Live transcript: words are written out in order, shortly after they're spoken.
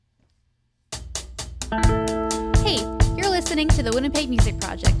Hey, you're listening to the Winnipeg Music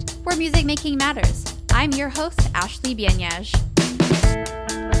Project, where music making matters. I'm your host, Ashley Bianyaj.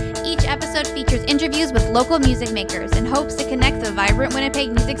 Each episode features interviews with local music makers in hopes to connect the vibrant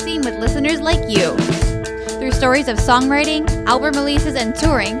Winnipeg music scene with listeners like you. Through stories of songwriting, album releases, and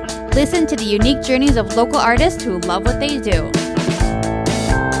touring, listen to the unique journeys of local artists who love what they do.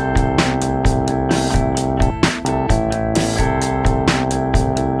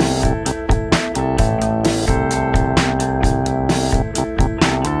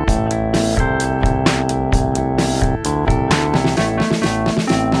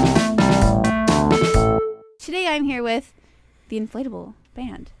 Today I'm here with the Inflatable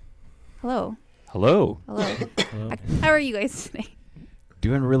Band. Hello. Hello. Hello. How are you guys today?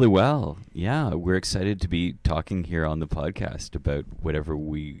 Doing really well. Yeah, we're excited to be talking here on the podcast about whatever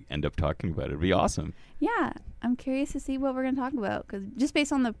we end up talking about. It'd be awesome. Yeah, I'm curious to see what we're going to talk about, because just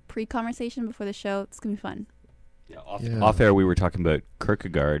based on the pre-conversation before the show, it's going to be fun. Yeah, off air, we were talking about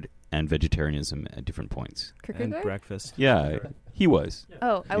Kierkegaard and vegetarianism at different points. Kierkegaard? And breakfast. Yeah, he was.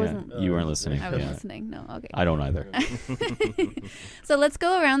 Oh, I Yeah, wasn't. You weren't listening. I wasn't Yeah. listening. No, okay. I don't either. So let's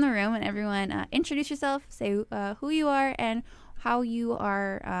go around the room and everyone introduce yourself, say who you are and how you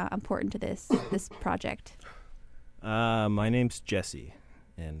are important to this project. My name's Jesse,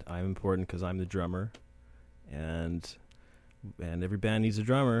 and I'm important because I'm the drummer, and every band needs a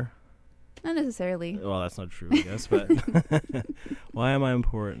drummer. Not necessarily. Well, that's not true, I guess, but why am I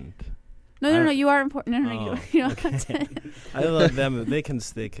important? No, you are important. No, Oh, you don't have to. I love them. They can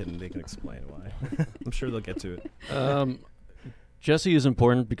explain why. I'm sure they'll get to it. Jesse is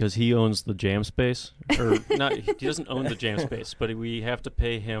important because he owns the jam space, or not. He doesn't own the jam space, but we have to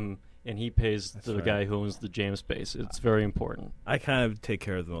pay him, and he pays That's the right. guy who owns the jam space. It's very important. I kind of take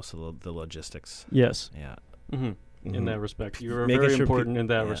care of most of the logistics. Yes. Yeah. In Mhm. that respect, you are Making very sure important in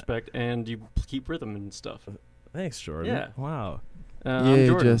that yeah. respect, and you keep rhythm and stuff. Thanks, Jordan. Yeah. Wow. I'm Yay,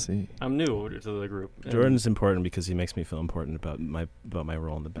 Jordan. Jesse. I'm new to the group. and Jordan's important because he makes me feel important about my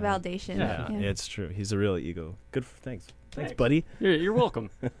role in the band. Validation. Yeah, Yeah. it's true. He's a real ego. Good. Thanks, Thanks. buddy. You're welcome.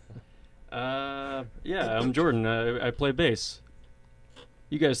 Yeah, I'm Jordan. I play bass.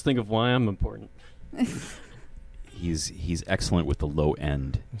 You guys think of why I'm important. He's excellent with the low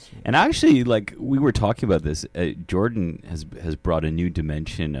end. And actually, like, we were talking about this, Jordan has brought a new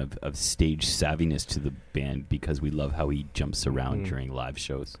dimension of stage savviness to the band because we love how he jumps around Mhm. during live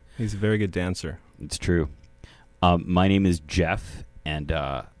shows. He's a very good dancer. It's true. My name is Jeff, and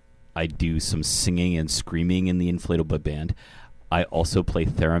I do some singing and screaming in the Inflatable Band. I also play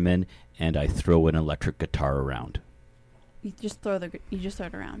theremin, and I throw an electric guitar around. You just throw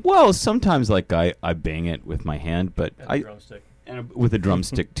it around. Well, sometimes like I bang it with my hand, but Drumstick. with a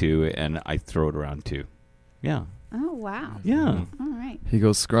drumstick too, and I throw it around too. Yeah, Oh, wow. yeah, All right. He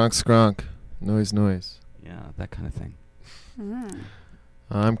goes skronk, skronk, noise, noise. yeah, that kind of thing. Mm.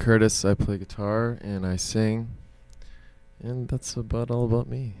 I'm Curtis. I play guitar and I sing. And that's about all about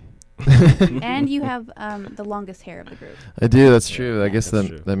me. And you have the longest hair of the group. I do, that's Yeah, true. I guess that's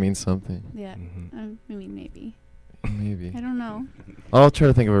true. that means something. Yeah. Mhm. I mean, maybe. Maybe. I don't know. I'll try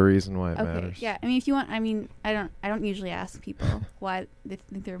to think of a reason why it Okay. matters. Yeah. I mean, if you want, I mean, I don't usually ask people why they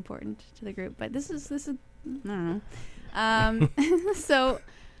think they're important to the group, but this is I don't know. So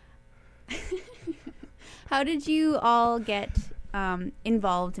how did you all get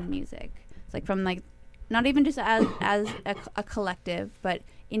involved in music? It's like from like not even just as a collective, but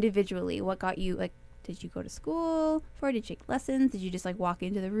individually. What got you like? Did you go to school for it? Did you take lessons? Did you just like walk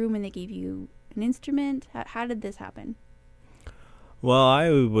into the room and they gave you an instrument? How did this happen? Well, I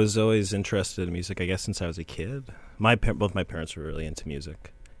was always interested in music, I guess, since I was a kid. Both my parents were really into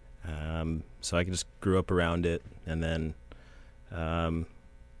music. So I just grew up around it. And then,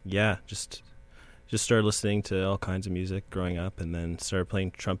 just started listening to all kinds of music growing up. And then started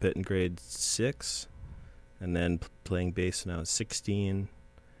playing trumpet in grade 6. And then playing bass when I was 16.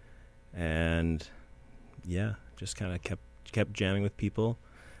 And, just kind of kept jamming with people.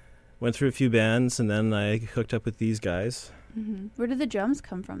 Went through a few bands, and then I hooked up with these guys. Mm-hmm. Where did the drums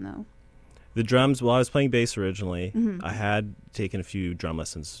come from, though? The drums, well, I was playing bass originally. Mhm. I had taken a few drum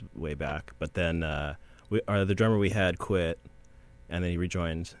lessons way back, but then the drummer we had quit, and then he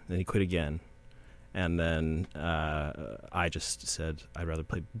rejoined, then he quit again. And then I just said I'd rather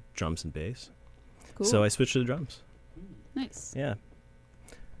play drums and bass. Cool. So I switched to the drums. Nice. Yeah.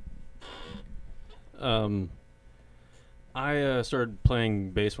 I started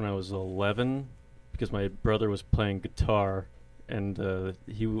playing bass when I was 11 because my brother was playing guitar, and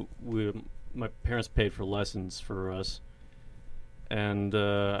my parents paid for lessons for us, and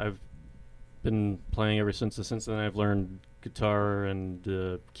I've been playing ever since. Since then, I've learned guitar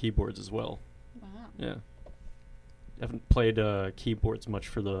and keyboards as well. Wow. Yeah. I haven't played keyboards much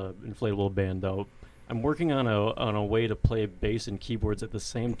for the inflatable band though. I'm working on a way to play bass and keyboards at the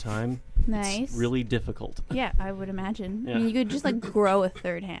same time. Nice. It's really difficult. Yeah, I would imagine. I Yeah. mean, you could just like grow a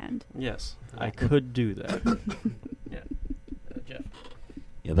third hand. Yes, I could do that. Yeah. Jeff.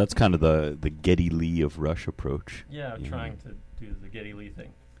 Yeah, that's kind of the Geddy Lee of Rush approach. Yeah, I'm Yeah. trying to do the Geddy Lee thing.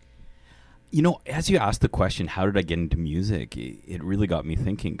 You know, as you asked the question, how did I get into music? It really got me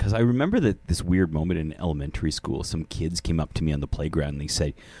thinking, because I remember that this weird moment in elementary school. Some kids came up to me on the playground and they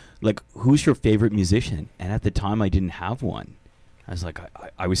said, like, who's your favorite musician? And at the time, I didn't have one. I was like,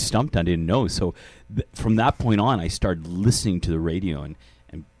 I was stumped. I didn't know. So from that point on, I started listening to the radio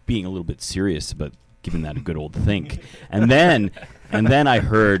and being a little bit serious about giving that a good old think. And then I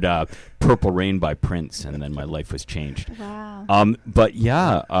heard Purple Rain by Prince, and then my life was changed. Wow. But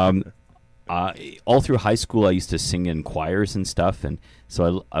yeah, all through high school, I used to sing in choirs and stuff, and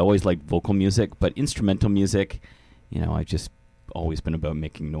so I always liked vocal music. But instrumental music, you know, I just always been about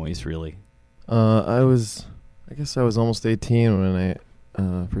making noise, really. I guess I was almost 18 when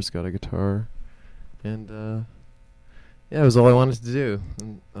I first got a guitar, and yeah, it was all I wanted to do,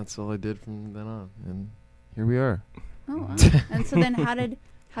 and that's all I did from then on, and here we are. Oh, wow. And so then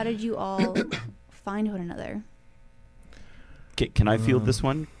how did you all find one another? Can I field this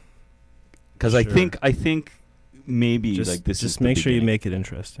one? Because Sure. I think maybe Just, like this is just the make sure you beginning. make it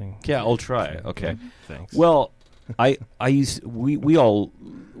interesting. Yeah, I'll try. Okay. Thanks. Well, we all,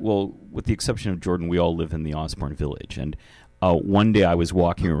 well, with the exception of Jordan, we all live in the Osborne Village. And one day I was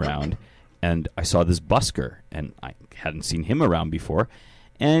walking around and I saw this busker, and I hadn't seen him around before.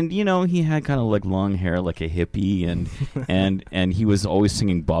 And, you know, he had kind of like long hair like a hippie, and he was always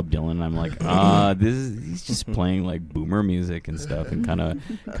singing Bob Dylan. And I'm like, he's just playing like boomer music and stuff, and kind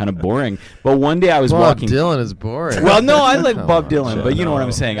of boring. But one day I was Bob walking. Dylan is boring. Well, no, I like Come Bob on, Dylan, Jeff. but you know what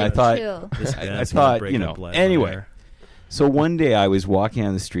I'm saying. I thought Chill. This I band's thought, gonna break you know, up like anyway. fire. So one day I was walking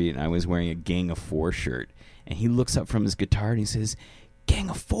down the street and I was wearing a Gang of Four shirt, and he looks up from his guitar and he says, "Gang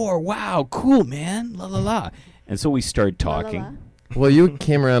of Four, wow, cool, man, la la la." And so we started talking. La, la, la. Well, you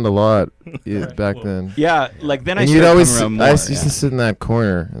came around a lot back then. Yeah, like then I And started you'd always coming around sit, more. I used to sit in that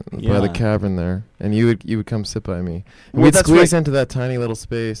corner by Yeah. the cavern there, and you would come sit by me. And Well, we'd that's squeeze right. into that tiny little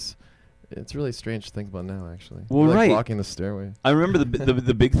space. It's really strange to think about now, actually. Well, We're, like right. blocking the stairway. I remember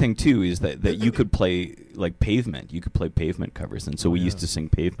the big thing too is that you could play like Pavement. You could play Pavement covers, and so we Yeah. used to sing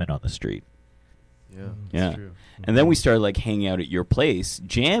Pavement on the street. Yeah, Yeah. that's true. And then we started like hanging out at your place,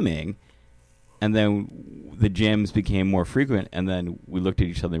 jamming, and then the jams became more frequent. And then we looked at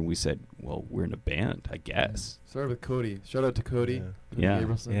each other and we said, "Well, we're in a band, I guess." Started with Cody. Shout out to Cody. Yeah. Cody Yeah.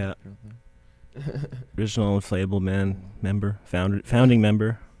 Gabrielson. Yeah. Original Inflatable Man member, founding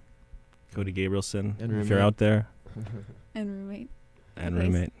member, Cody Gabrielson. And If you're roommate. out there, And roommate. and Okay,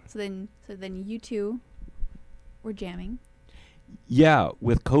 roommate. So then you two were jamming. Yeah,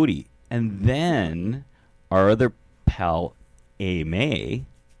 with Cody. And then our other pal, A. May,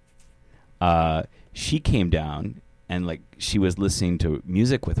 she came down and like she was listening to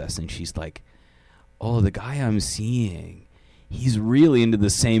music with us, and she's like, "Oh, the guy I'm seeing, he's really into the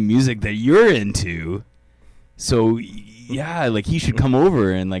same music that you're into. So yeah, like he should come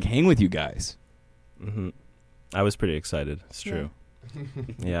over and like hang with you guys." Mm-hmm. I was pretty excited. It's Yeah. true.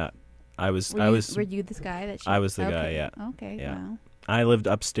 Yeah, I was. Were you this guy that she I was the guy, okay. yeah. Okay. Yeah. Wow. I lived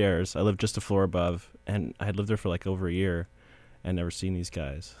upstairs. I lived just a floor above, and I had lived there for like over a year, and never seen these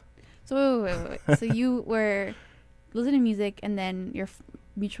guys. So wait. So you were listening to music, and then your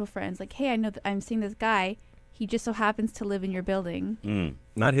mutual friends like, "Hey, I know that I'm seeing this guy. He just so happens to live in your building." Mm.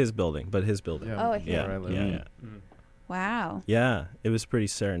 Not his building, but his building. Yeah, Oh, Yeah, where I live. yeah, Mm. yeah. Wow. Yeah, it was pretty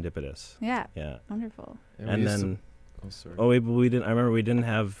serendipitous. Yeah. Yeah, Wonderful. we and used to- then oh, sorry. oh wait, but we didn't. I remember we didn't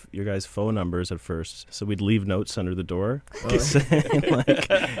have your guys' phone numbers at first, so we'd leave notes under the door Oh. saying like,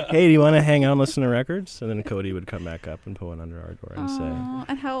 "Hey, do you want to hang out and listen to records?" And then Cody would come back up and put one under our door and Aw,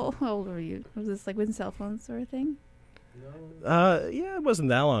 and how old were you? Was this like when cell phones sort of thing? say, "Yeah, it wasn't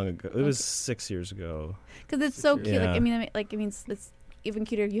that long ago. It was Okay. 6 years ago." Because it's so cute. Yeah. Like I mean, it's even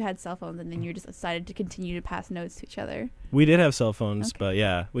cuter if you had cell phones and then you just decided to continue to pass notes to each other. We did have cell phones, Okay. but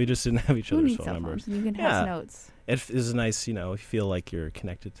yeah, we just didn't have each Who other's needs phone cell numbers. phones? And you can Yeah. pass notes. It is nice, you know, you feel like you're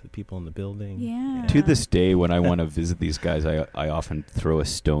connected to the people in the building. Yeah. To this day, when I want to visit these guys, I often throw a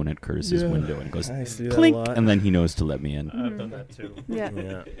stone at Curtis's Yeah. window and it goes I used to do that a clink, lot. and then he knows to let me in. I've done that too. Yeah.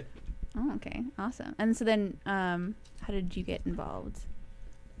 Yeah. Oh, okay. Awesome. And so then, how did you get involved?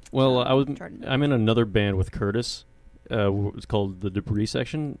 Well, I was. Jordan. I'm in another band with Curtis. It's called the Debris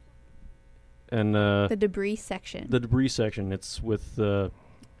Section, and The debris section. the Debris Section. It's with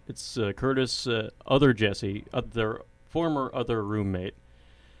Curtis, other Jesse, their former other roommate,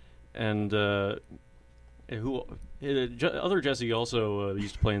 and other Jesse also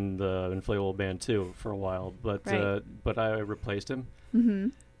used to play in the Inflatable Band too for a while, but Right. but I replaced him, Mm-hmm.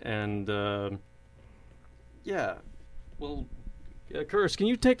 and yeah, well, Curtis, can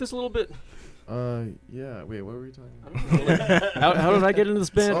you take this a little bit? Yeah. Wait, what were we talking about? How did I get into this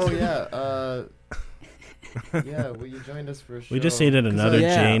band? Oh yeah. Yeah. Well, you joined us for a show. We just needed 'Cause another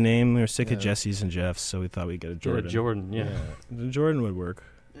Yeah. J name. We were sick Yeah. of Jesse's and Jeff's, so we thought we'd get a Jordan. Jordan, yeah. Jordan would work.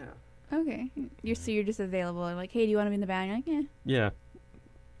 Yeah. Okay. You're just available. I'm like, hey, do you want to be in the band? You're like, yeah.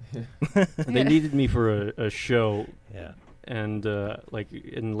 Yeah. They needed me for a show, Yeah. and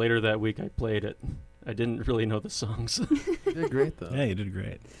and later that week I played it. I didn't really know the songs. You did great though. Yeah, you did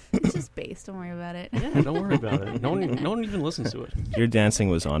great. It's just bass. Don't worry about it. Yeah, don't worry about it. No one even listens to it. Your dancing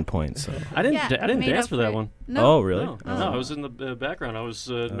was on point, so. I didn't. Yeah, I didn't made dance up for for that it. one. No. Oh, really? No, Oh. no, I was in the background. I was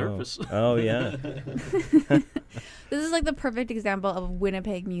nervous. Oh, yeah. This is like the perfect example of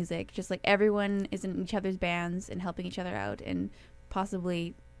Winnipeg music. Just like everyone is in each other's bands and helping each other out and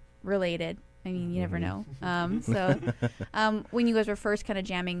possibly related. I mean, you never know. So when you guys were first kind of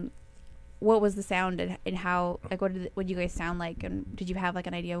jamming, what was the sound and how, like, what did you guys sound like? And did you have like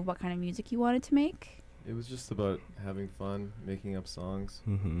an idea of what kind of music you wanted to make? It was just about having fun, making up songs.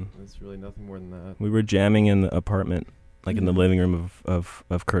 Mm-hmm. It's really nothing more than that. We were jamming in the apartment, like in the Mhm. living room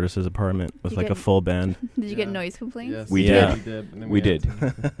of Curtis's apartment with You like a get- full band. Did you get Yeah. noise complaints? Yes, We did. We did. And then We had did.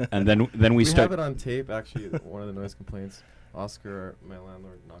 to- And then we we start. have it on tape. Actually, one of the noise complaints. Oscar, my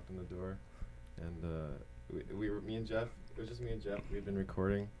landlord, knocked on the door, and we were me and Jeff. It was just me and Jeff. We'd been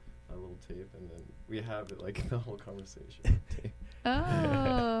recording a little tape, and then we have it like the whole conversation on tape. Oh,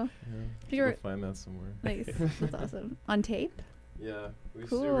 Yeah, You're- we'll find that somewhere. nice. That's awesome. On tape? Yeah, we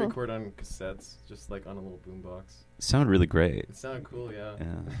used to Cool. record on cassettes, just like on a little boombox. Sound really great. It sounded cool, yeah. Yeah.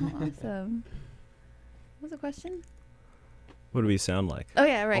 Oh, awesome. What was the question? What do we sound like? Oh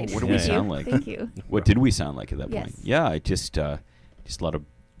yeah, right. what do we Thank you. sound like? Thank you. What did we sound like at that point? Yes. Yeah, I just a lot of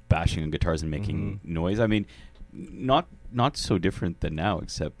bashing on guitars and making noise. I mean, not so different than now,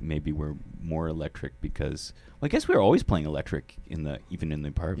 except maybe we're more electric because I guess we were always playing electric even in the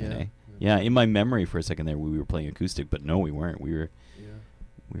apartment. Eh? Yeah, in my memory for a second there, we were playing acoustic, but no, we weren't. We were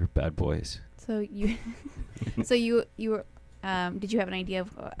bad boys. So you, so you were, did you have an idea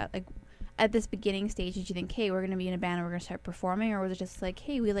of like at this beginning stage? Did you think, hey, we're going to be in a band and we're going to start performing, or was it just like,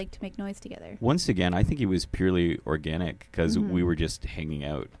 hey, we like to make noise together? Once again, I think it was purely organic because Mhm. we were just hanging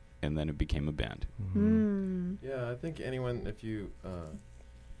out, and then it became a band. Hmm. Yeah, I think anyone, if you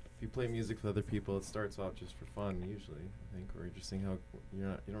play music with other people, it starts off just for fun usually. I think, or you're just seeing how you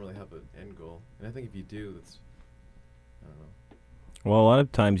don't really have an end goal. And I think if you do, that's, I don't know. Well, a lot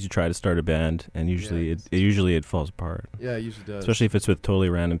of times you try to start a band, and usually Yeah, it falls apart. Yeah, it usually does. Especially if it's with totally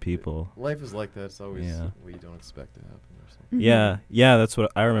random people. Life is like that. It's always Yeah. what you don't expect to happen or something. Mhm. Yeah, that's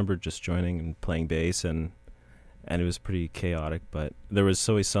what I remember. Just joining and playing bass, and it was pretty chaotic. But there was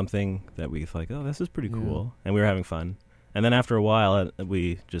always something that we thought, oh, this is pretty Yeah. cool, and we were having fun. And then after a while,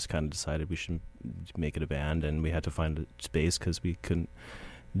 we just kind of decided we should make it a band, and we had to find a space because we couldn't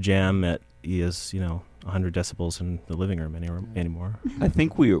jam at 100 decibels in the living room anymore. I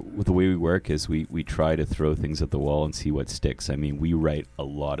think the way we work is we try to throw things at the wall and see what sticks. I mean, we write a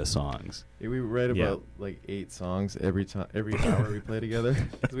lot of songs. Yeah, we write Yeah. about like 8 songs every hour we play together.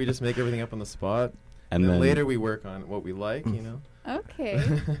 So we just make everything up on the spot, and then later we work on what we like.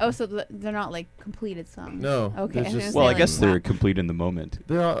 Okay. Oh, so they're not like completed songs. No. Okay. there's I was just- gonna Well, say, I guess like, they're complete in the moment.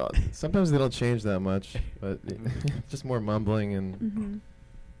 Sometimes they don't change that much, but just more mumbling and Mhm.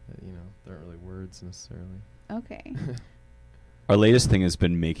 they aren't really words necessarily. Okay. Our latest thing has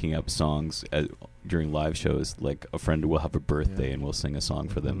been making up songs during live shows. Like a friend will have a birthday Yeah. and we'll sing a song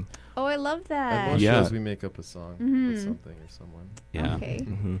for them. Oh, I love At that. most Yeah. shows we make up a song Mhm. with something or someone. Yeah, Okay.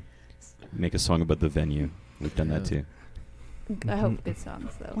 Mm-hmm. make a song about the venue. We've done that Yeah. too. I hope good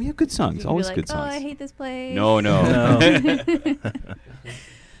songs though. We have good songs. You can be Always like, good Oh, I songs. hate this place. No.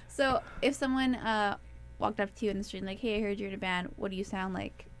 So if someone walked up to you in the street and like, hey, I heard you're in a band. What do you sound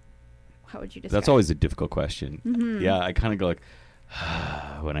like? How would you describe? That's always a difficult question. Mhm. Yeah, I kind of go like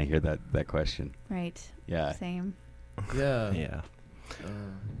when I hear that question. Right. Yeah. Same. Yeah. Yeah.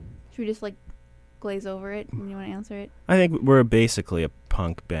 Should we just like glaze over it and you want to answer it? I think we're basically a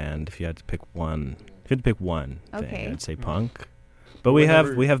punk band. If you had to pick one thing, Okay. I'd say punk. But we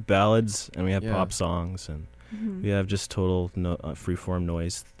have Whenever- ballads and we have Yeah. pop songs and Mhm. we have just total freeform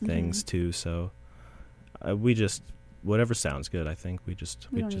noise things Mhm. too. So we just whatever sounds good. I think we We just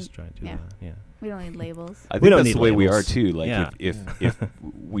don't try to do yeah. that. Yeah. We don't need labels. I We think don't that's need the way we are labels. too. Like Yeah. if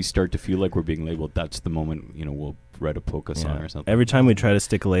we start to feel like we're being labeled, that's the moment we'll write a polka song Yeah. or something. Every time we try to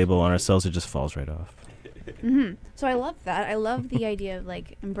stick a label on ourselves, it just falls right off. Mm-hmm. So I love that. I love the idea of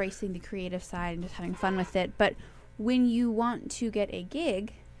like embracing the creative side and just having fun with it. But when you want to get a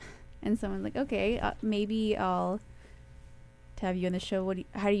gig, and someone's like, "Okay, maybe I'll to have you on the show."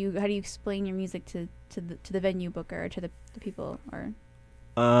 How do you explain your music to the venue booker or to the people? Or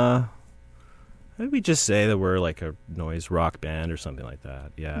Maybe just say that we're like a noise rock band or something like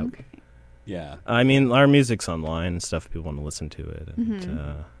that. Yeah. Okay. Yeah. I mean, our music's online and stuff. People want to listen to it. And,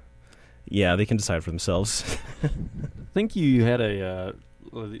 Mhm. yeah, they can decide for themselves. I think you had a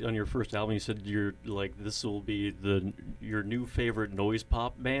on your first album. You said you're like this will be your new favorite noise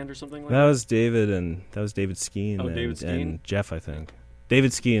pop band or something like that. That was David Skeen. Oh, and, David Skeen? and Jeff, I think.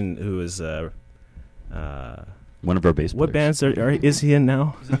 David Skeen, who is One of our bass what players. bands is he in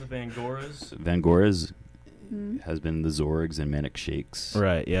now? Is it the Van Goras? Van Gora's Mm-hmm. has been the Zorgs and Manic Shakes.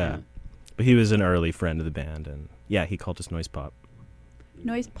 Right, yeah. But he was an early friend of the band, and yeah, he called us noise pop.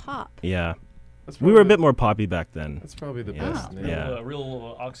 Noise pop. Yeah, That's we were a probably- bit more poppy back then. That's probably the Yeah. best Oh. name. Yeah. A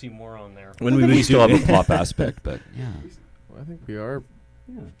real oxymoron there. When We we still have a pop aspect, but yeah. Well, I think we are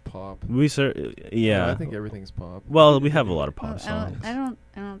Yeah. pop. yeah. I think everything's pop. Well, we have a lot of Oh, pop songs. I don't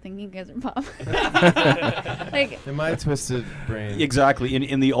think you guys are pop. Like, In my twisted brain. Exactly.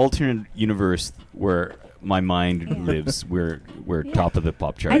 In the alternate universe where my mind Yeah. lives, we're Yeah. top of the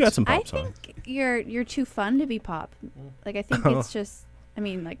pop I charts. got some I pop songs. think you're too fun to be pop. Like I think it's just. I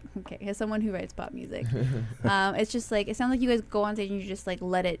mean, like, okay, as someone who writes pop music, it's just like it sounds like you guys go on stage and you just like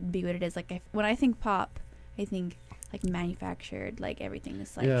let it be what it is. Like when I think pop, I think like manufactured, like everything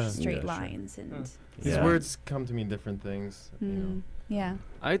is like Yeah. straight Yeah, sure. lines and. These Yeah. words come to mean different things. You know. Mm, yeah.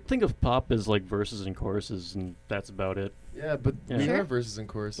 I think of pop as like verses and choruses, and that's about it. Yeah, but Yeah. we Sure. have verses and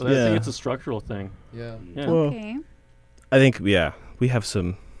choruses. So I Yeah. think it's a structural thing. Yeah. Yeah. Well, Okay. I think we have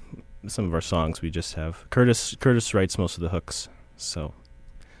some of our songs. We just have Curtis writes most of the hooks, so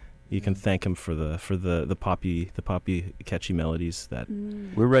you can thank him for the poppy catchy melodies that.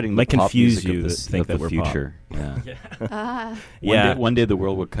 Mm. We're writing Might the pop confuse music you of the, to think of the that we're pop. future. Yeah. Ah, Yeah. One day the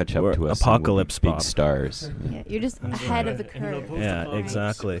world will catch up We're to us. apocalypse and we'll be pop. big stars. yeah. You're just That's ahead right. of the curve. Yeah, Right.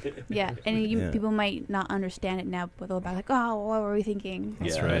 exactly. Yeah, and Yeah. people might not understand it now, but they'll be like, "Oh, what were we thinking?"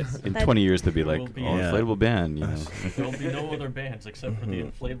 That's Yeah. right. In That- 20 years, they'll be There like, will be- oh, Yeah. inflatable band, you know. There'll be no other bands except for the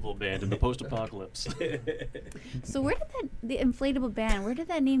inflatable band in the post-apocalypse. So where did the inflatable band? Where did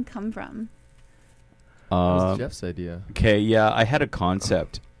that name come from? That was Uh, Jeff's idea. Okay, yeah, I had a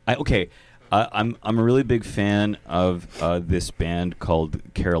concept. I'm a really big fan of this band called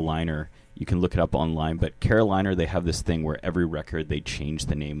Caroliner. You can look it up online, but Caroliner, they have this thing where every record they change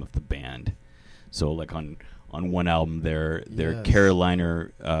the name of the band. So like on one album they're Yes.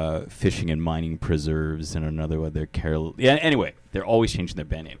 Caroliner Fishing and Mining Preserves, and another one they're anyway, they're always changing their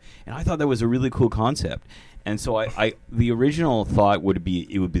band name. And I thought that was a really cool concept. And so I the original thought would be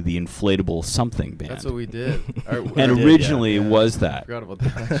the inflatable something band. That's what we did. And did, originally yeah. it was I that. forgot about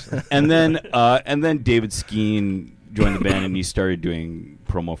that. Actually. And then David Skeen joined the band and he started doing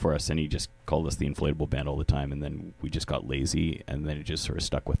promo for us, and he just called us the inflatable band all the time, and then we just got lazy, and then it just sort of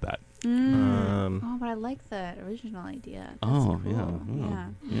stuck with that. Oh, but I like that original idea. That's Oh, cool. yeah. Yeah.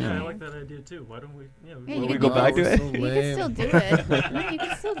 Yeah, I Okay. like that idea too. Why don't we? Yeah, Yeah, Will you we could go do back to we're it? so You can lame. still do it. No, you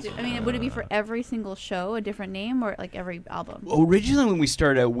can still do. I mean, would it be for every single show a different name, or like every album? Originally, when we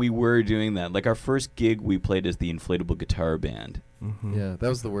started out, we were doing that. Like our first gig, we played as the inflatable guitar band, Mhm. Yeah, that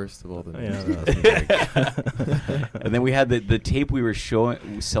was the worst of all the Yeah, names. that was and then we had the tape we were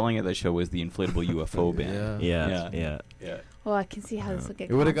selling at that show was the inflatable UFO band. Yeah. Yeah. Well, I can see how this will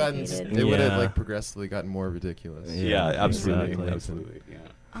get It would have gotten. complicated. It would have Yeah. like progressively gotten more ridiculous. Yeah, absolutely, exactly. absolutely. Yeah.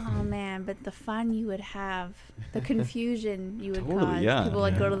 Oh man, but the fun you would have, the confusion you would Totally, cause. yeah. People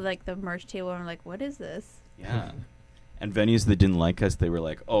like go to Yeah. like the merch table and are like, "What is this?" Yeah. And venues that didn't like us, they were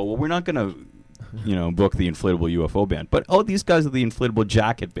like, "Oh, well, we're not gonna, book the inflatable UFO band, but these guys are the inflatable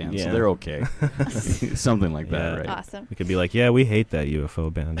jacket band, so Yeah. they're okay." Something like that, Yeah. right? Awesome. We could be like, yeah, we hate that UFO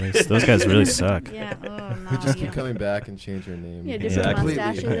band. Those guys really suck. Yeah. Oh no. We just you keep coming back and change our name. Yeah, different Exactly.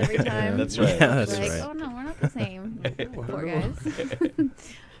 mustaches every time. That's right. Yeah, that's like, right. oh no, we're not the same. Poor Wow. guys.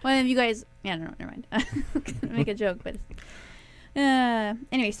 Well, then you guys, yeah, no, never mind. Gonna make a joke, but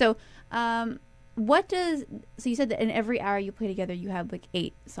anyway. So, so you said that in every hour you play together, you have like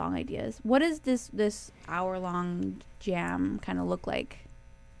 8 song ideas. What does this hour-long jam kind of look like?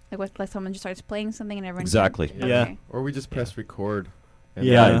 Like someone just starts playing something and everyone. Exactly. Yeah. Okay. Or we just press record. And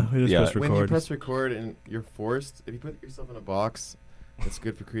Yeah, we just yeah. press When you record. press record and you're forced, if you put yourself in a box, it's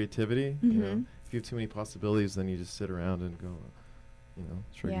good for creativity. You know, Mhm. if you have too many possibilities, then you just sit around and go,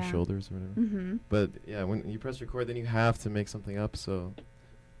 shrug your Yeah. shoulders or whatever. Mm-hmm. But yeah, when you press record, then you have to make something up. So,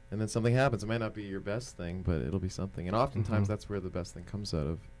 and then something happens. It might not be your best thing, but it'll be something. And oftentimes, Mhm. that's where the best thing comes out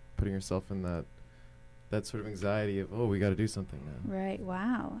of putting yourself in that that sort of anxiety of, oh, we got to do something now. Right.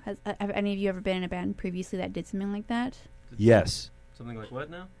 Wow. Have any of you ever been in a band previously that did something like that? Yes. Something like what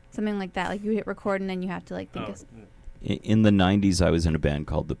now? Something like that, like you hit record and then you have to like think of. In the 90s, I was in a band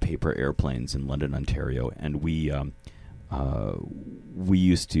called the Paper Airplanes in London, Ontario, and we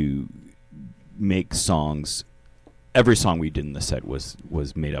used to make songs. Every song we did in the set was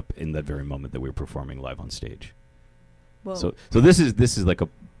made up in the very moment that we were performing live on stage. Whoa. So this is like a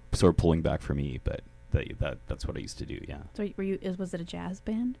sort of pulling back for me, but that's what I used to do. Yeah. So was it a jazz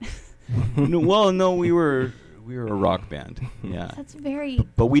band? No, we were a rock band. Yeah. That's very.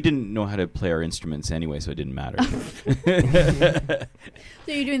 But we didn't know how to play our instruments anyway, so it didn't matter.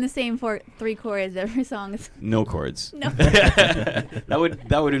 So you're doing the same 3 chords every song. No chords. No.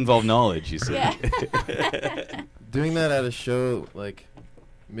 that would involve knowledge, you see. Yeah. Doing that at a show, like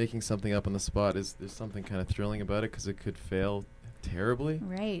making something up on the spot, there's something kind of thrilling about it because it could fail terribly.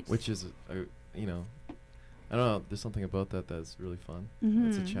 Right. Which is, I don't know. There's something about that that's really fun. Mm-hmm.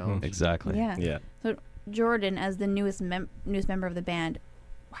 It's a challenge. Exactly. Yeah. Yeah. So Jordan, as the newest member of the band,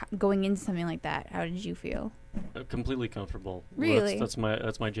 going into something like that, how did you feel? Completely comfortable. Really? That's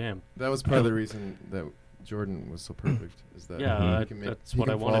my jam. That was part of the reason that Jordan was so perfect. Is that Yeah, he can make, that's he what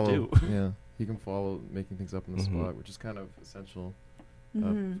can I want to follow- do. Yeah, he can follow making things up on the Mhm. spot, which is kind of essential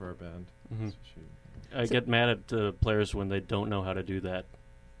Mm-hmm. for our band. Mhm. especially. I So- get mad at players when they don't know how to do that.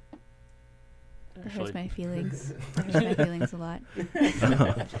 That hurts my feelings. That hurts my feelings a lot.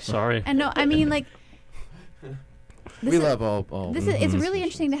 Sorry. And no, I mean like. We love all. This is it's Mhm. really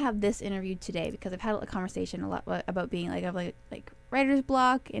interesting to have this interview today because I've had a conversation a lot about being like of like writer's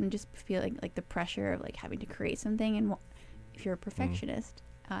block and just feeling like the pressure of like having to create something, and if you're a perfectionist,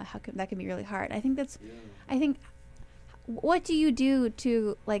 that can be really hard. I think what do you do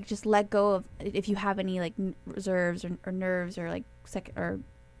to like just let go of if you have any like reserves or nerves or like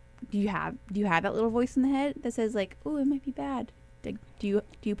do you have that little voice in the head that says like, oh, it might be bad? Like, do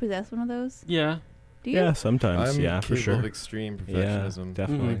you possess one of those? Yeah. Do you? Yeah, sometimes. I'm Yeah, for capable sure. of extreme Yeah, perfectionism.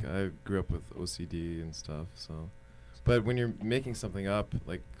 definitely. Like I grew up with OCD and stuff, so. But when you're making something up,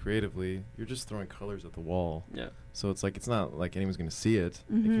 like creatively, you're just throwing colors at the wall. Yeah. So it's like it's not like anyone's gonna see it.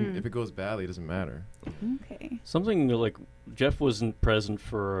 Mhm. If it goes badly, it doesn't matter. Okay. Something like Jeff wasn't present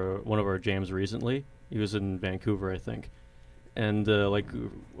for one of our jams recently. He was in Vancouver, I think. And at How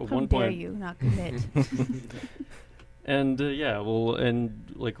one dare point, you not commit? and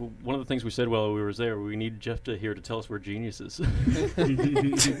like one of the things we said while we were there, we need Jeff to here to tell us we're geniuses.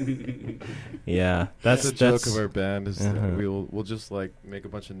 Yeah, That's that's the joke of our band is that Uh-huh. we'll just like make a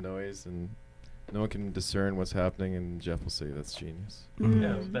bunch of noise and no one can discern what's happening, and Jeff will say that's genius.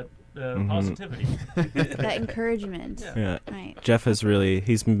 Mm. that Mhm. positivity. That encouragement. Yeah. Yeah. Right. Jeff has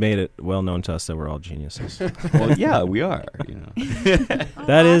he's made it well known to us that we're all geniuses. Well, yeah, we are. You know. Oh,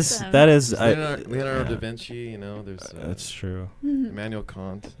 that is awesome. Leonardo yeah. da Vinci, there's That's true. Mhm. Immanuel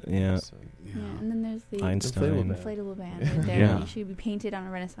Kant. Yeah. there's, Yeah, and then there's the Einstein. inflatable band right there. Yeah. You should be painted on a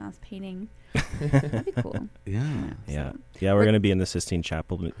Renaissance painting. That'd be cool. Yeah. Yeah. So- Yeah, we're going to be in the Sistine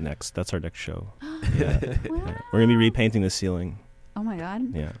Chapel next. That's our next show. Yeah. Wow. We're going to be repainting the ceiling. Oh my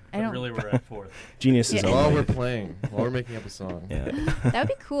God. Yeah. I But don't. really, we're at fourth. Geniuses Yeah. While only. we're playing, while we're making up a song. Yeah. That would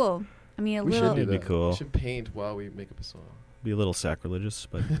be cool. I mean, a We little. should do It'd be that. cool. We should paint while we make up a song. Be a little sacrilegious,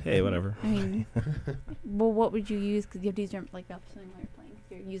 but hey, whatever. I mean, well, what would you use? Because you have to use your like opposite while you're playing.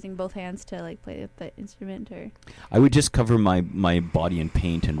 You're using both hands to like play the instrument, or I would just cover my body in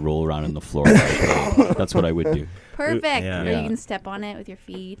paint and roll around on the floor. while I play. That's what I would do. perfect. Yeah. Or Yeah. you can step on it with your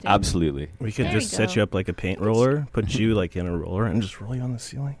feet. and- Absolutely. We could There just we set go. you up like a paint roller, put you like in a roller, and just roll you on the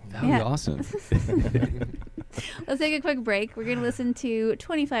ceiling. That would Yeah. be awesome. Let's take a quick break. We're gonna listen to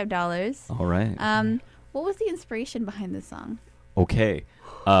 $25. All right. What was the inspiration behind this song? Okay.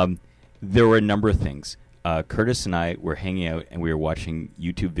 There were a number of things. Curtis and I were hanging out and we were watching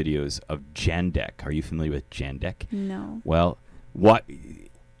YouTube videos of Jandek. Are you familiar with Jandek? No. Well,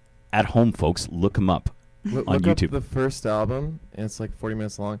 at home, folks, look them up. Look On up YouTube. the first album, and it's like 40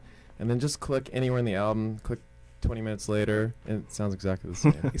 minutes long, and then just click anywhere in the album. Click 20 minutes later, and it sounds exactly the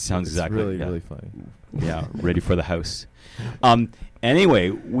same. It sounds It's exactly really, yeah. really funny. Yeah, ready for the house. Anyway,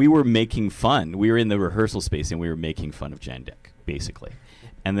 we were making fun. We were in the rehearsal space and we were making fun of Jandek, basically.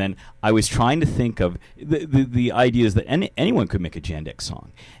 And then I was trying to think of the ideas that anyone could make a Jandek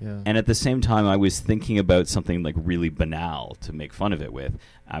song. Yeah. And at the same time, I was thinking about something like really banal to make fun of it with.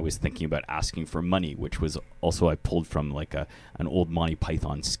 I was thinking about asking for money, which was also I pulled from like an old Monty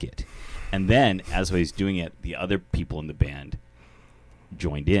Python skit. And then as I was doing it, the other people in the band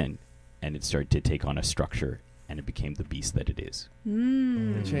joined in, and it started to take on a structure, and it became the beast that it is.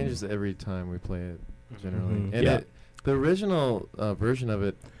 Mm. It changes every time we play it, generally. Mhm. And Yeah. The original version of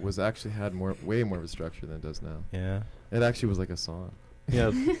it was actually had way more of a structure than it does now. Yeah. It actually was like a song. Yeah.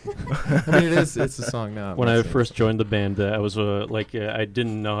 I mean, it's a song now. When I first joined the band, I was I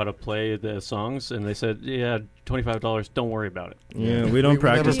didn't know how to play the songs, and they said, "Yeah, $25. Don't worry about it." Yeah, we We don't never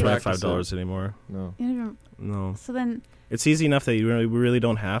practice practice $25 anymore. No. No. So then, It's easy enough that we really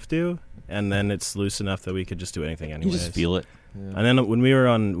don't have to, and then it's loose enough that we could just do anything You anyways. just feel it. Yeah. And then when we were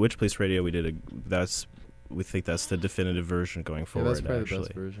on Witch Place Radio, we we think that's the definitive version going Yeah, forward. that's probably actually, the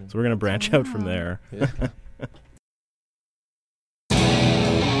best version. so we're gonna branch out from Wow. there. Yeah.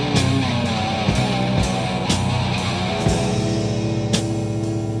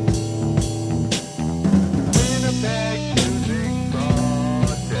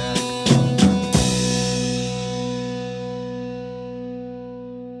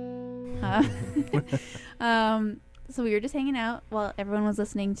 So we were just hanging out while everyone was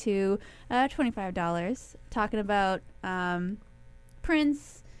listening to $25, talking about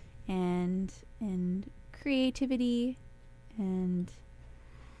Prince and creativity, and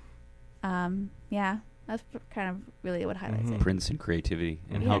yeah, that's kind of really what highlights Mhm. it. Prince and creativity,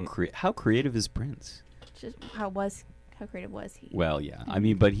 and Yeah. how creative is Prince? Just how creative was he? Well, yeah, I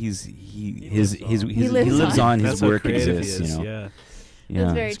mean, but he lives lives on. on. His That's how work creative he exists, is, you know. Yeah. Yeah.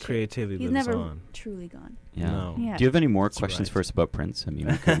 That's very His true. creativity He's lives never on. truly gone. Yeah. No. Yeah. Do you have any more That's questions right. for us about Prince? I mean,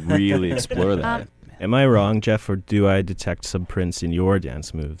 we could really explore that. Am I wrong, Jeff, or do I detect some Prince in your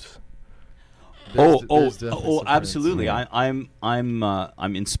dance moves? There's definitely some Prince, Absolutely. yeah.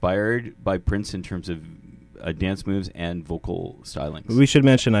 I'm inspired by Prince in terms of dance moves and vocal stylings. We should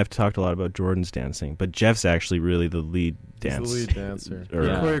mention I've talked a lot about Jordan's dancing, but Jeff's actually really the lead He's dance. the lead dancer. or He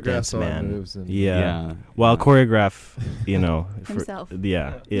Yeah. choreographs dance all the man. moves. And Yeah. While choreograph, Himself.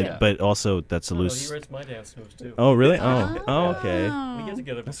 Yeah. Yeah. But also that's a he loose. writes my dance moves too. Oh, really? Oh. Oh, okay. We get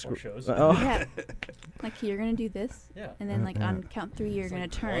together before shows. Oh. Yeah. Like, you're going to do this, Yeah. and then, like, Yeah. on count 3, you're It's going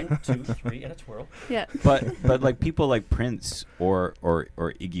like to turn. 1, 2, 3, and a twirl. Yeah. but like people like Prince or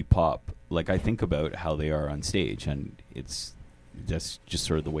Iggy Pop, like I think about how they are on stage, and that's just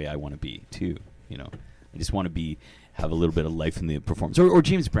sort of the way I want to be too. You know, I just want to have a little bit of life in the performance, or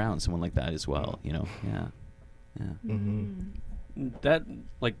James Brown, someone like that as well. You know, yeah. Mhm. That,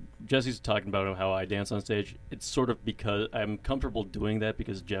 like Jesse's talking about how I dance on stage, it's sort of because I'm comfortable doing that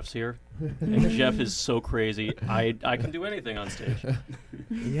because Jeff's here. And Jeff is so crazy. I can do anything on stage.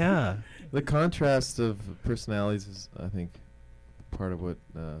 Yeah. The contrast of personalities is, I think, part of what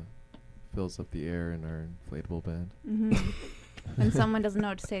fills up the air in our inflatable band. Hmm. When someone doesn't know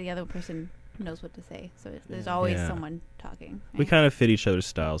what to say, the other person knows what to say. So there's always Yeah. someone talking. We right? kind of fit each other's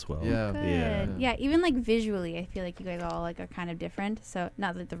styles well. Yeah. Good. Yeah. Yeah. Even like visually, I feel like you guys all like are kind of different. So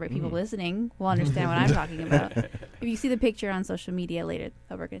not that the right people Mm. listening will understand what I'm talking about. If you see the picture on social media later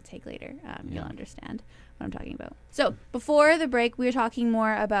that we're going to take later, you'll Yeah. understand what I'm talking about. So before the break, we were talking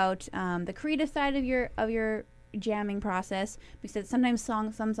more about the creative side of your jamming process. We said sometimes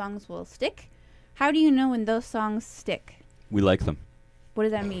some songs will stick. How do you know when those songs stick? We like them. What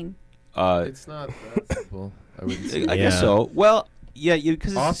does that mean? It's not that simple. I wouldn't say. I guess so. Well, yeah,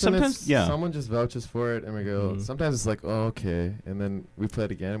 because Often sometimes, it's yeah. someone just vouches for it, and we go. Mhm. Sometimes it's like, oh, okay, and then we play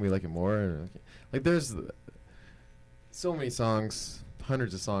it again, and we like it more. And like, there's so many songs,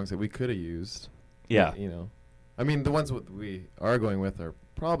 hundreds of songs that we could have used. Yeah. You know, I mean, the ones we are going with are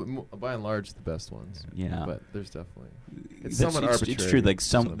probably by and large the best ones. Yeah. But there's definitely. It's That's- somewhat It's arbitrary, true. Like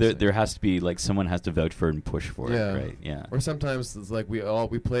that's what I'm there saying. has to be like someone has to vouch for it and push for Yeah. it, right? Yeah. Or sometimes it's like we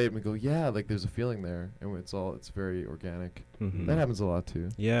play it and we go, yeah, like there's a feeling there, and it's very organic. Mhm. That happens a lot too.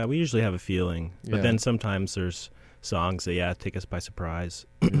 Yeah, we usually have a feeling, but Yeah. then sometimes there's songs that take us by surprise.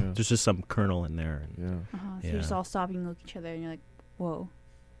 Yeah. There's just some kernel in there. And Yeah. So you're just Yeah. all stopping and look at each other, and you're like, whoa.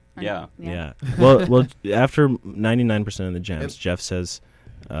 Or Yeah. not. yeah. well, after 99% of the jams, And- Jeff says,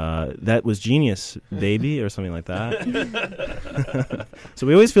 "That was genius, baby," or something like that. So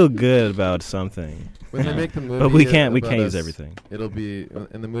we always feel good about something, When they make the movie, but we can't about use us, everything. It'll be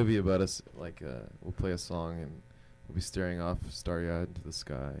in the movie about us. Like we'll play a song and we'll be staring off starry-eyed into the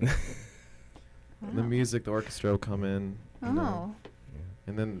sky. And the Wow. music, the orchestra will come in. you know, Oh.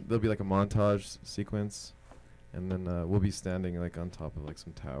 and then there'll be like a montage sequence, and then we'll be standing like on top of like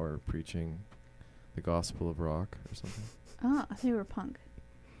some tower preaching the gospel of rock or something. Oh, I thought you were punk.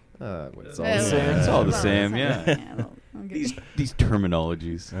 It's all Yeah, the well, same. It's all the well, same, it's yeah. not- well, okay. These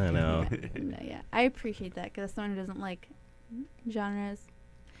terminologies. I know. No, yeah, I appreciate that because someone who doesn't like genres,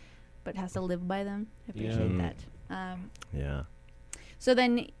 but has to live by them. I appreciate Yeah. that. Yeah. So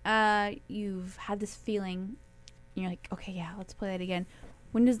then you've had this feeling, and you're like, okay, yeah, let's play that again.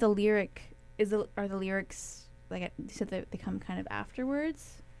 When does the lyric are the lyrics like you said that they come kind of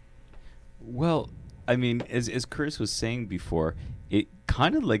afterwards? Well, I mean, as Curtis was saying before, it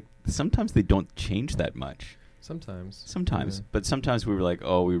kind of like sometimes they don't change that much. Sometimes. Sometimes, but sometimes we were like,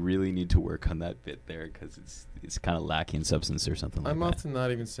 oh, we really need to work on that bit there because it's kind of lacking substance or something like I'm that. often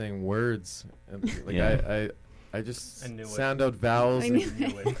not even saying words. Like Yeah. I just I knew it. sound out vowels I and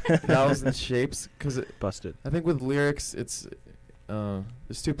knew vowels and shapes because Busted. I think with lyrics it's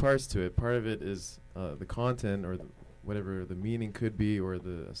there's two parts to it. Part of it is the content or whatever the meaning could be or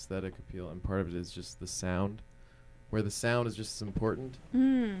the aesthetic appeal, and part of it is just the sound, where the sound is just as important.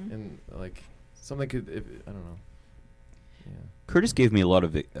 Mm. And like something could, I don't know. Yeah. Curtis gave me a lot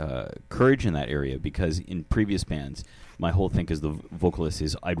of courage in that area because in previous bands, my whole thing as the vocalist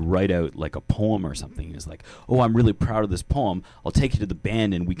is I'd write out like a poem or something. It's like, oh, I'm really proud of this poem. I'll take you to the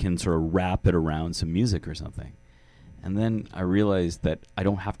band and we can sort of wrap it around some music or something. And then I realized that I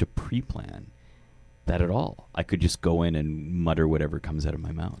don't have to pre-plan that at all. I could just go in and mutter whatever comes out of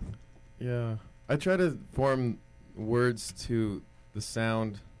my mouth. Yeah. I try to form words to the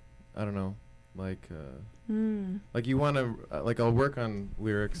sound. I don't know, like you want to like I'll work on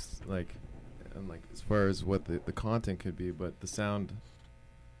lyrics like and like as far as what the content could be, but the sound.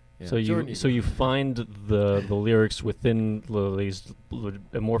 Yeah. So you find the lyrics within these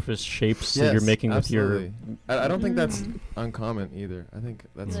amorphous shapes that you're Yes, making absolutely. with I don't think that's Mm. uncommon either. I think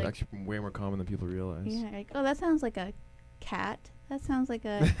that's Like- actually way more common than people realize. Yeah, like, oh, that sounds like a cat. That sounds like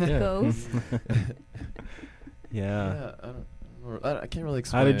a Yeah. ghost. Yeah. I don't know. I can't really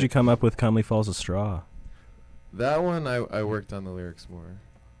explain. How did you it. come up with "Comely Falls a Straw"? That one I worked on the lyrics more.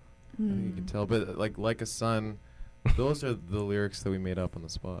 I think you Mm. can tell, but like a sun, those are the lyrics that we made up on the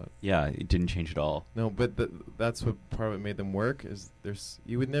spot. Yeah, it didn't change at all. No, but that's what part of it made them work. Is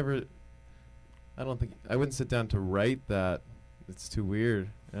you would never. I don't think I wouldn't sit down to write that. It's too weird.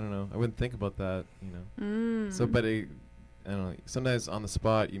 I don't know. I wouldn't think about that. Mm. So, but I don't know. Sometimes on the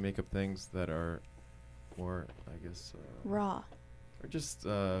spot you make up things that are more, I guess, raw. or just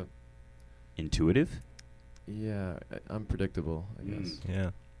Intuitive? yeah, unpredictable. I Mm. guess Yeah.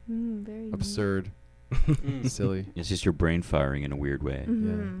 Very unique. absurd, Mm. silly. It's just your brain firing in a weird way.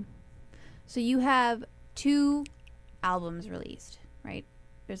 Mhm. So you have 2 albums released, right?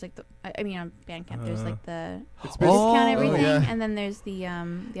 There's like I mean on Bandcamp. There's like the It's Discount Oh, Everything, yeah. and then there's the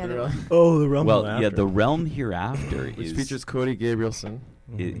other Realm. one. Oh, the Realm. Well, yeah, the Realm Hereafter Which is features Cody Gabrielson.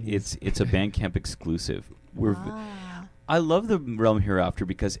 it's a Bandcamp exclusive. Ah. I love the Realm Hereafter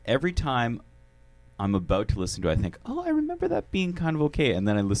because every time I'm about to listen to it, I think, oh, I remember that being kind of okay, and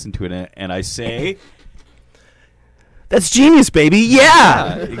then I listen to it and I say, That's genius, baby.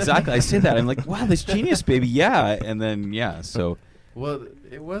 Yeah. exactly. I say that. I'm like, wow, that's genius, baby. Yeah, and then so Well,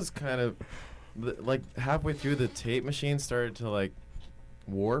 it was kind of like halfway through the tape machine started to like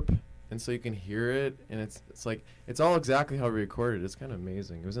warp, and so you can hear it, and it's like it's all exactly how we recorded. It's kind of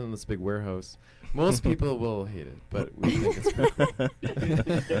amazing. It was in this big warehouse. Most people will hate it, but we think it's pretty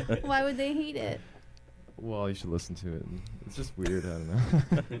cool. Why would they hate it? Well, you should listen to it. It's just weird. I don't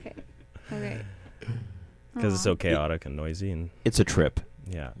know. Okay. Okay. Because it's Aw. so chaotic and noisy, and it's a trip.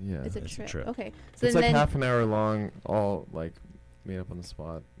 yeah. Yeah, It's a It's a trip. trip. Okay. So it's like then half an hour long, all like made up on the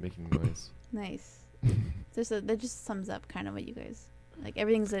spot, making noise. nice. That just sums up kind of what you guys like.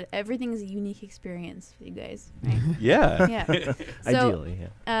 Everything's a unique experience for you guys, right? Yeah. Yeah. So, Ideally,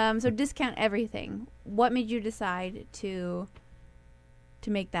 yeah. so Discount Everything. What made you decide to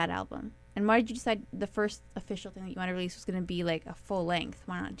make that album? And why did you decide the first official thing that you want to release was going to be like a full length?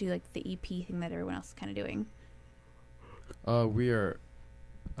 Why not do like the EP thing that everyone else is kind of doing? We are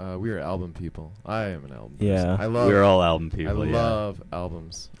album people. I am an album. Yeah. person. I love. We're all album I people. love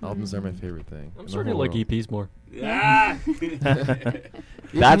albums. Albums are my Mm. favorite thing. I'm in the starting to whole like world. EPs more. Yeah. EPs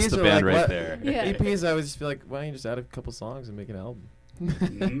That's the are band like right what- there. Yeah. EPs, I always just feel like, why don't you just add a couple songs and make an album?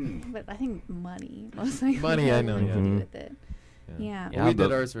 Mm. But I think money mostly. Money, has I know, something to yeah. do with it. Yeah. Yeah, we did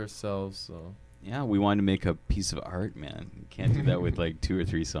but- ours ourselves, so. Yeah, we wanted to make a piece of art, man. You can't do that with like 2 or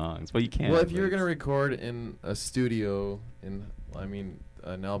 3 songs. Well, you can. Well, if you were but gonna record in a studio, an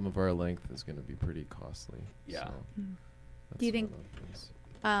album of our length is gonna be pretty costly. Yeah. So Mm. that's Do you one think- of the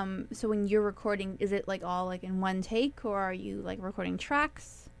things. So when you're recording, is it like all like in one take, or are you like recording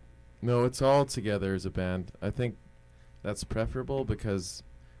tracks? No, it's all together as a band. I think that's preferable because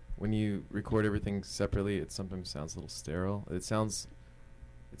when you record everything separately, it sometimes sounds a little sterile. It sounds.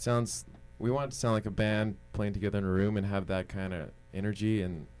 We want it to sound like a band playing together in a room and have that kind of energy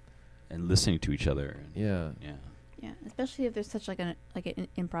and and listening to each other. yeah. Yeah. Yeah, especially if there's such like an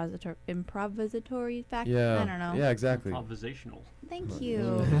improvisatory factor. Yeah. I don't know. Yeah, exactly. Improvisational. Thank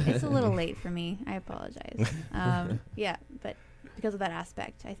you. It's a little late for me. I apologize. Yeah, but because of that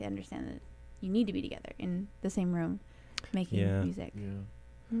aspect, I understand that you need to be together in the same room making Yeah. music.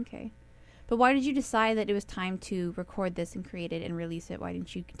 Yeah. Okay. But why did you decide that it was time to record this and create it and release it? Why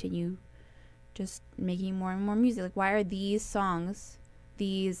didn't you continue just making more and more music? Like, why are these songs,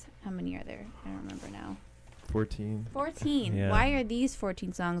 how many are there? I don't remember now. 14. 14. Yeah. Why are these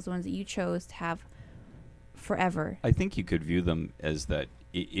 14 songs the ones that you chose to have forever? I think you could view them as that.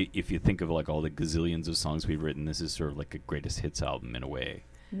 If you think of like all the gazillions of songs we've written, this is sort of like a greatest hits album in a way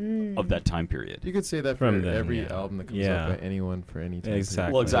of that time period. You could say that From for them, every yeah. album that comes Yeah. out by anyone for any time.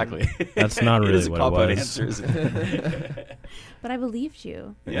 Exactly. Well, exactly. That's not It really is a what it cop-out was. answer, isn't it? But I believed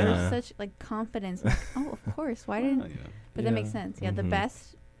you. Yeah. There's such like confidence. Like, oh, of course. Why didn't? Well, yeah. But that Yeah. makes sense. Yeah, the Mhm.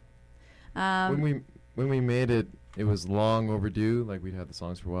 best. When we made it, it was long overdue. Like we'd had the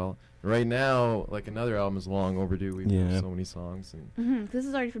songs for a while. Right now, like another album is long overdue. We've Yeah. so many songs, and This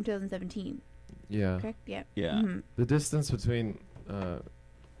is already from 2017, yeah, correct? Yeah. Yeah. Mhm. the distance between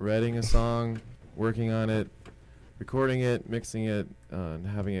writing a song, working on it, recording it, mixing it, and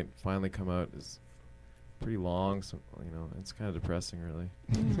having it finally come out is pretty long. So it's kind of depressing, really.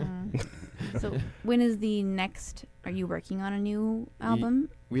 Mhm. So when is the next? Are you working on a new album?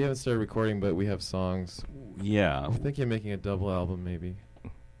 We haven't started recording, but we have songs. Yeah. I'm thinking of making a double album, maybe,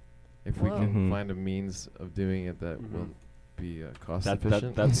 if we Whoa. can Mhm. find a means of doing it that will be cost That,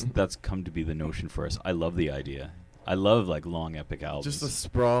 efficient. that's come to be the notion for us. I love the idea. I love like long epic albums. just a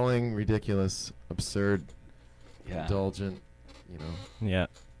sprawling, ridiculous, absurd, yeah. indulgent, Yeah.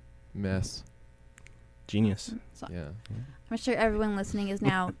 mess. Genius. So Yeah. I'm sure everyone listening is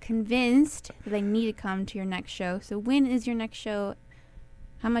now convinced that they need to come to your next show. So when is your next show?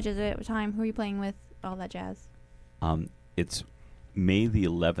 How much is it? What time? Who are you playing with? All that jazz. It's May the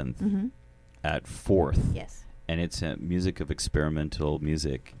 11th Mm-hmm. at 4th. Yes. And it's music of experimental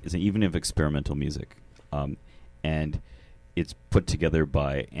music. It's an evening of experimental music. And it's put together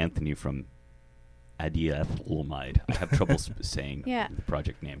by Anthony from Adiathlamide. I have trouble saying Yeah. the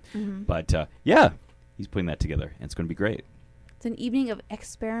project name. Mm-hmm. But yeah, he's putting that together, and it's going to be great. It's an evening of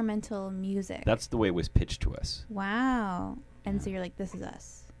experimental music. That's the way it was pitched to us. Wow. And so you're like, this is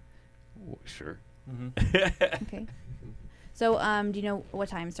us. Oh, sure. Okay. So, do you know what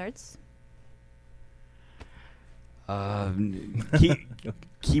time starts?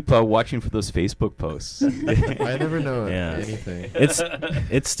 Keep watching for those Facebook posts. I never know Yeah. anything.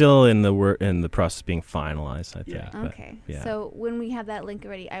 It's still in the process of being finalized, I think. Yeah. but Okay. yeah. So when we have that link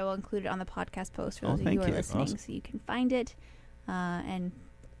already, I will include it on the podcast post for Oh, those of you who thank are you. listening, Awesome. so you can find it and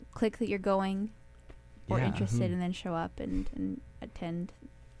click that you're going or Yeah. interested, Mhm. and then show up and attend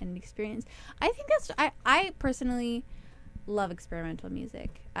and experience. I think that's I personally love experimental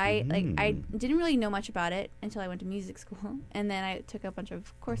music. I Mhm. didn't really know much about it until I went to music school, and then I took a bunch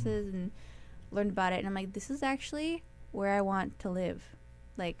of courses and learned about it, and I'm like, this is actually where I want to live.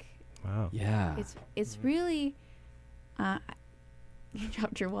 Like, Wow. Yeah. it's really you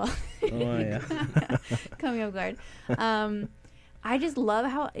dropped your wall. Oh, yeah. Coming off guard. I just love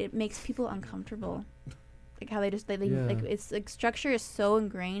how it makes people uncomfortable. Like how they Yeah. like it's like structure is so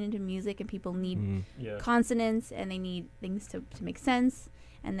ingrained into music, and people need Mhm. Yeah. consonants, and they need things to make sense.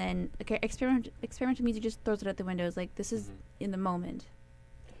 And then experimental music just throws it out the window. It's like, this is Mhm. in the moment.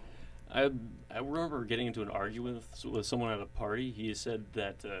 I remember getting into an argument with someone at a party. He said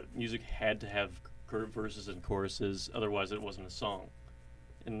that music had to have verses and choruses, otherwise it wasn't a song.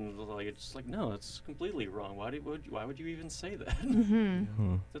 And like it's just like, no, that's completely wrong. Why would you even say that? Mm-hmm.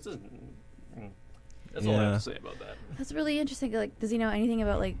 Hmm. That doesn't. That's all I have Yeah. to say about that. That's really interesting. Like, does he know anything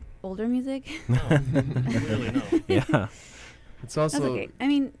about like older music? No, really no. Yeah. It's That's also. okay. I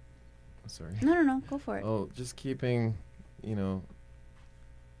mean, Sorry. no, go for it. Oh, just keeping,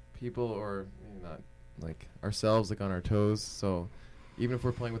 people, or maybe not, like ourselves, like on our toes. So even if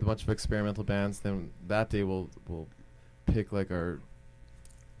we're playing with a bunch of experimental bands, then that day we'll pick like our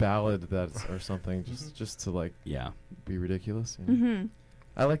ballad or something, just to like Yeah. be ridiculous. Mm-hmm.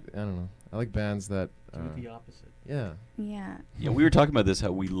 I don't know. I like bands that. Do the opposite. Yeah. Yeah. Yeah, we were talking about this,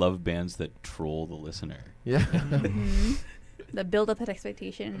 how we love bands that troll the listener. Yeah. Mm-hmm. The build up that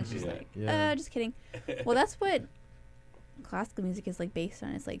expectation, and it's just Yeah. like, Yeah. just kidding. Well, that's what classical music is like based on.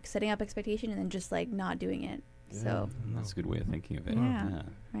 It's like setting up expectation and then just like not doing it. So, That's a good way of thinking of it. Yeah.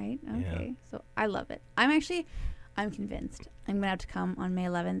 right? Yeah. Okay. So I love it. I'm convinced. I'm gonna have to come on May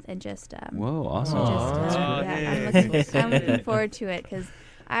 11th and just Whoa, awesome. Aw. I'm looking forward to it, because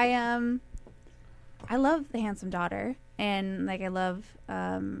I love The Handsome Daughter, and like I love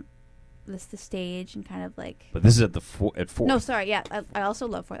the stage and kind of like. But this is at at 4. No, sorry. Yeah, I also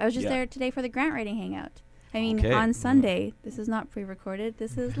love Fourth. I was just Yeah. there today for the grant writing hangout. I mean, Okay. on Sunday. This is not pre-recorded.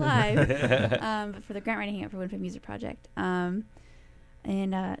 This is live. But for the grant writing hangout for Winfield Music Project.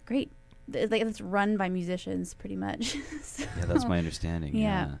 Great. It's run by musicians, pretty much. Yeah, that's my understanding.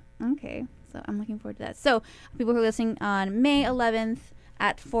 Yeah. Okay. So I'm looking forward to that. So people who are listening on May 11th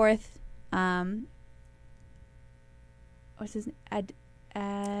at 4th, what's his name?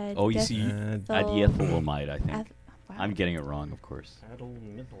 You see, adiethylamide, I think. I'm getting it wrong, of course.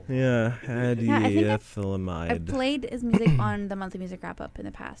 Yeah, I adiethylamide. played his music on the monthly music wrap up in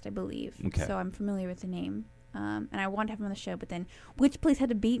the past, I believe. Okay. So I'm familiar with the name. And I wanted to have him on the show, but then which place had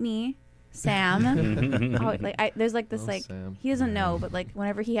to beat me? Sam. There's like this Sam. he doesn't know, but like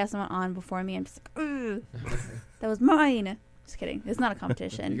whenever he has someone on before me, I'm just like, ugh, that was mine. Just kidding. It's not a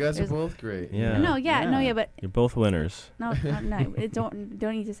competition. You guys are both great. Yeah. No, but You're both winners. no. Don't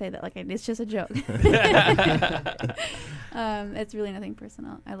need to say that. Like it's just a joke. It's really nothing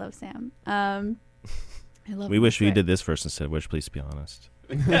personal. I love Sam. I love. We wish we did this first instead of which, please be honest.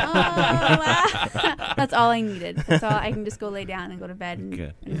 Oh, wow. That's all I needed. That's all. I can just go lay down and go to bed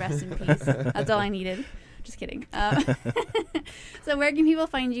and rest in peace. That's all I needed. Just kidding. So where can people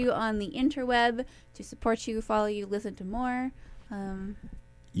find you on the interweb to support you, follow you, listen to more?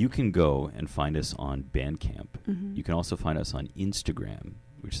 You can go and find us on Bandcamp. Mm-hmm. You can also find us on Instagram,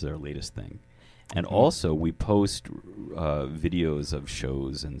 which is our latest thing. And also, we post videos of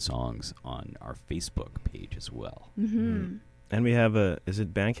shows and songs on our Facebook page as well. Mm-hmm. And we have is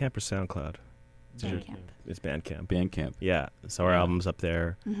it Bandcamp or SoundCloud? Bandcamp. It's Bandcamp. Bandcamp. Yeah. So our album's up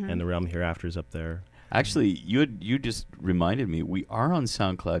there, Mm-hmm. and The Realm Hereafter is up there. Actually, you just reminded me, we are on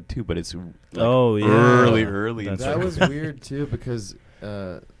SoundCloud too, but it's early. That's That right. was weird too because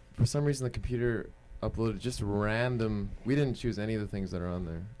for some reason the computer uploaded just random. We didn't choose any of the things that are on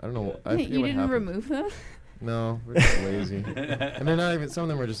there. I don't know. I forget You what didn't happened. remove them? No, we're just lazy, and they're not even. Some of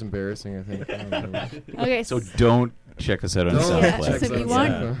them are just embarrassing. I think. I don't know. Okay. So don't check us out on Don't SoundCloud. So if Check you us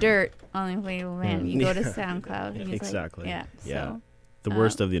want out. dirt on Inflatable Band, you go to SoundCloud. And he's like- Exactly. yeah. Yeah. So, The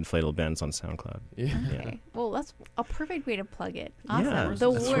worst of the inflatable bands on SoundCloud. Yeah. okay. Well, that's a perfect way to plug it. Awesome. Yeah,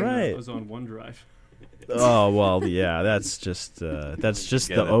 The that's worst. right. It was on OneDrive. Oh well, yeah. That's just Get the it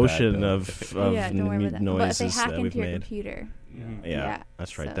back, ocean though. of Yeah, don't worry about that. But if noises they hack that into we've your made. computer, Mhm. Yeah, Yeah,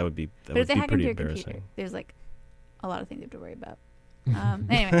 that's right. so- That would be but if they hack into pretty your embarrassing. computer, there's like a lot of things you have to worry about.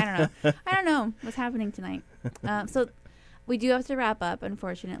 Anyway, I don't know what's happening tonight. So we do have to wrap up.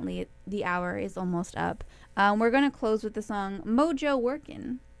 Unfortunately, the hour is almost up. We're gonna close with the song "Mojo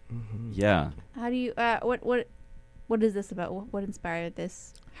Workin'." Yeah. How do you? What is this about? What inspired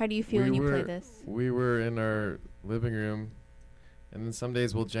this? How do you feel when you play this? We were in our living room, and then some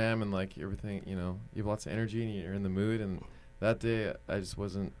days we'll jam and like everything. You know, you have lots of energy and you're in the mood. And that day I just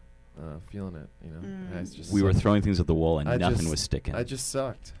wasn't feeling it. You know, Mm. I just We were sucked. throwing things at the wall and I nothing just- was sticking. I just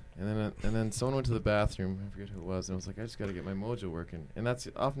sucked. And then someone went to the bathroom. I forget who it was. And I was like, I just got to get my mojo working. And that's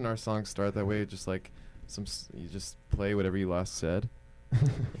often our songs start that way. Just like you just play whatever you last said.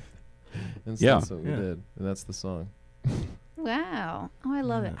 And so Yeah. that's what we Yeah. did. And that's the song. Wow. Oh, I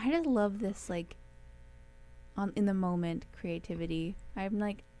love it. Yeah. I just love this like in the moment creativity. I'm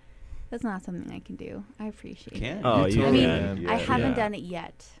like, that's not something I can do. I appreciate Can. it. Oh, You you I mean, can. I haven't Yeah. done it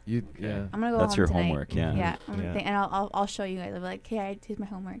yet. You yeah. I'm gonna go That's home your tonight. homework, yeah. Yeah. Yeah. And I'll show you guys. I'll be like, okay, here's my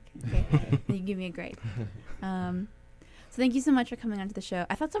homework. Okay, and you give me a grade. So thank you so much for coming onto the show.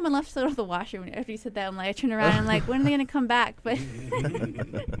 I thought someone left to go to the washroom after you said that. I'm like, I turned around and I'm like, when are they gonna come back? But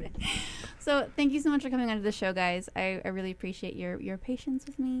so thank you so much for coming onto the show, guys. I really appreciate your patience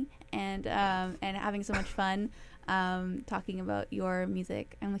with me and having so much fun talking about your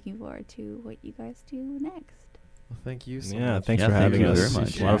music. I'm looking forward to what you guys do next. Well, thank you so Yeah, much. thanks Yeah, for thank having you us. very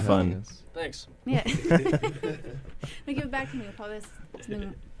much. A lot of fun. Thanks. Yeah. Now give it back to me. Probably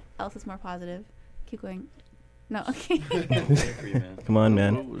something else that's more positive. Keep going. No, okay. Come on,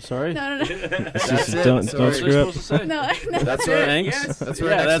 man. Oh, sorry. No. It's That's just- it. don't Sorry. screw up. Supposed to say? No. That's right. Thanks. That's right.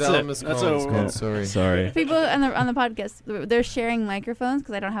 Yeah, Next that's album it. is That's called. It's what- called Sorry. Sorry. People on the podcast, they're sharing microphones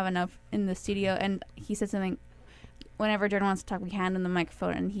because I don't have enough in the studio. And he said something. Whenever Jordan wants to talk, we hand him the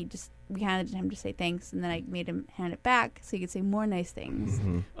microphone, and we handed it to him to say thanks, and then I made him hand it back so he could say more nice things.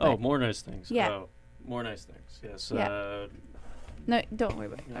 Mhm. Oh, But- more nice things. Yeah. Oh, more nice things. Yes. Yeah. No, don't worry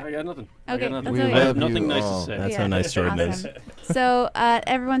about it. I got nothing. I Okay, got nothing. that's We okay. I have love nothing you nice all. to say. That's how nice Jordan is. Awesome. So,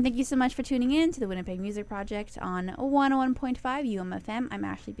 everyone, thank you so much for tuning in to the Winnipeg Music Project on 101.5 UMFM. I'm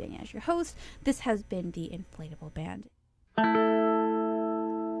Ashley Bianyas, your host. This has been the Inflatable Band.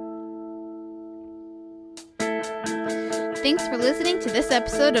 Thanks for listening to this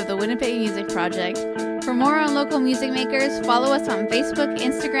episode of the Winnipeg Music Project. For more on local music makers, follow us on Facebook,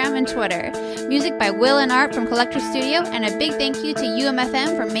 Instagram, and Twitter. Music by Will and Art from Collector Studio, and a big thank you to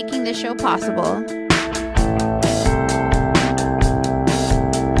UMFM for making this show possible.